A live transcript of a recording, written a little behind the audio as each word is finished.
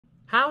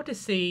How to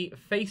see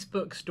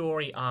Facebook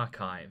Story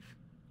Archive.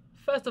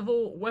 First of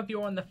all, whether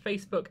you're on the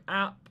Facebook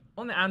app,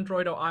 on the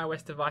Android or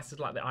iOS devices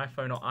like the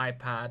iPhone or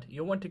iPad,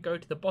 you'll want to go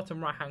to the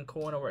bottom right hand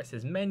corner where it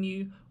says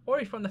menu,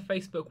 or if you're on the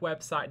Facebook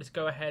website, just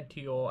go ahead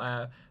to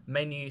your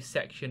menu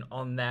section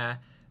on there.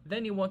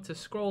 Then you want to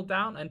scroll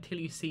down until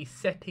you see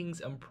settings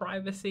and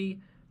privacy.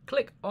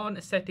 Click on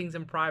settings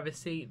and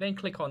privacy, then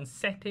click on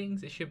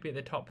settings, it should be at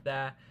the top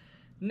there.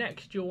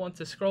 Next, you'll want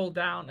to scroll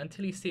down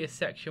until you see a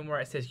section where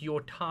it says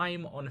your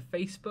time on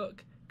Facebook.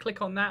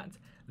 Click on that.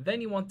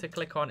 Then you want to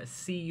click on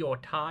see your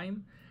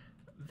time.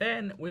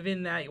 Then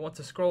within there, you want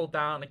to scroll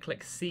down and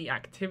click see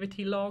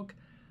activity log.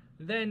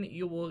 Then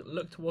you will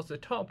look towards the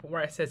top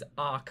where it says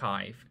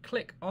archive.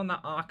 Click on that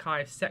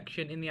archive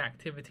section in the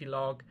activity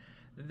log.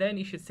 Then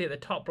you should see at the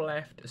top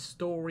left,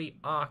 story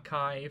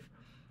archive.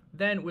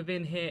 Then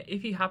within here,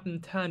 if you have them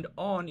turned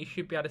on, you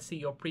should be able to see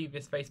your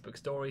previous Facebook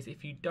stories.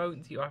 If you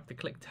don't, you'll have to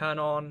click turn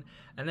on,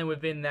 and then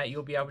within that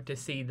you'll be able to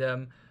see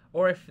them.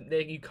 Or if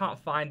you can't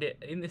find it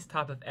in this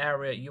type of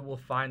area, you will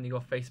find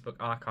your Facebook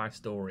archive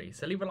story.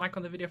 So leave a like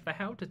on the video if that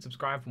helped, and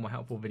subscribe for more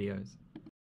helpful videos.